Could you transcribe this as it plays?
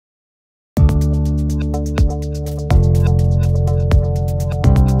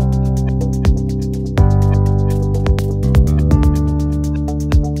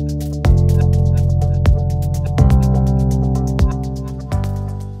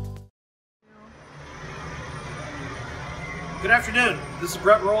Good afternoon. This is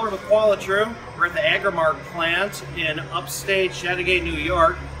Brett Roeller with QualiTru. We're at the Agrimark plant in upstate Chattagay, New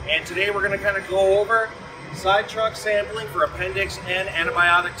York, and today we're going to kind of go over side truck sampling for appendix and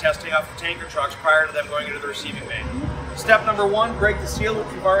antibiotic testing off the tanker trucks prior to them going into the receiving bay. Step number one, break the seal,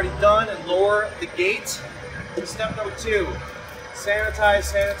 which we've already done, and lower the gate. Step number two,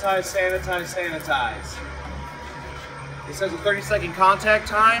 sanitize, sanitize, sanitize, sanitize. This has a 30-second contact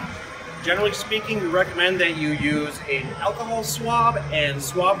time. Generally speaking, we recommend that you use an alcohol swab and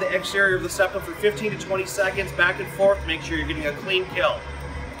swab the exterior of the septum for 15 to 20 seconds back and forth to make sure you're getting a clean kill.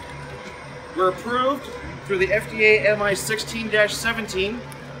 We're approved through the FDA MI 16-17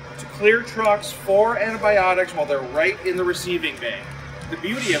 to clear trucks for antibiotics while they're right in the receiving bay. The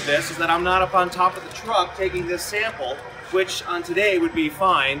beauty of this is that I'm not up on top of the truck taking this sample, which on today would be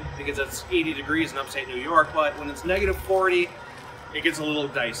fine because it's 80 degrees in upstate New York, but when it's negative 40, it gets a little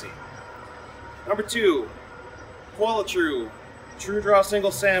dicey. Number two, QualiTru True Draw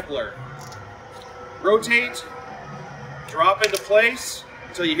Single Sampler. Rotate, drop into place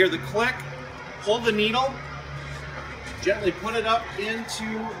until you hear the click, pull the needle, gently put it up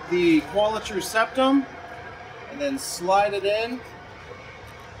into the QualiTru septum, and then slide it in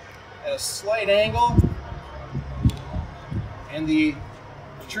at a slight angle, and the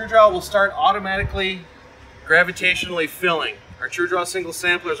True Draw will start automatically gravitationally filling. Our True Draw single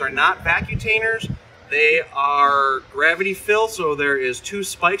samplers are not vacutainers. They are gravity fill, so there is two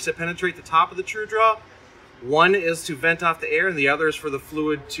spikes that penetrate the top of the True Draw. One is to vent off the air and the other is for the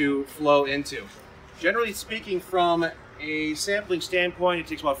fluid to flow into. Generally speaking, from a sampling standpoint, it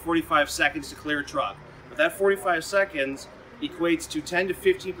takes about 45 seconds to clear a truck. But that 45 seconds equates to 10 to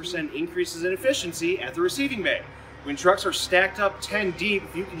 15% increases in efficiency at the receiving bay. When trucks are stacked up 10 deep,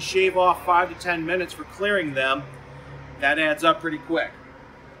 if you can shave off 5 to 10 minutes for clearing them, that adds up pretty quick.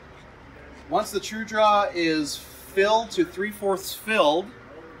 Once the True Draw is filled to 3/4 filled,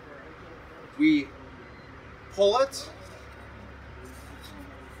 we pull it,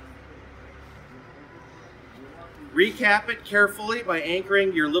 recap it carefully by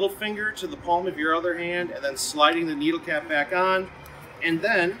anchoring your little finger to the palm of your other hand and then sliding the needle cap back on, and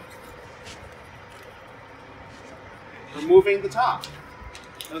then removing the top.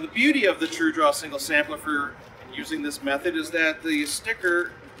 Now the beauty of the True Draw single sampler for using this method is that the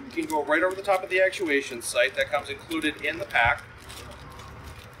sticker can go right over the top of the actuation site that comes included in the pack.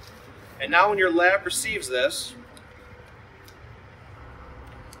 And now when your lab receives this,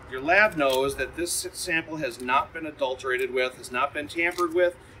 your lab knows that this sample has not been adulterated with, has not been tampered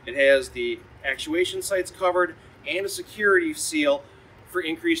with. It has the actuation sites covered and a security seal for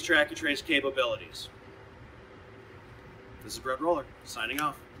increased track and trace capabilities. This is Brett Roeller, signing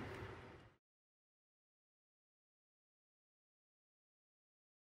off.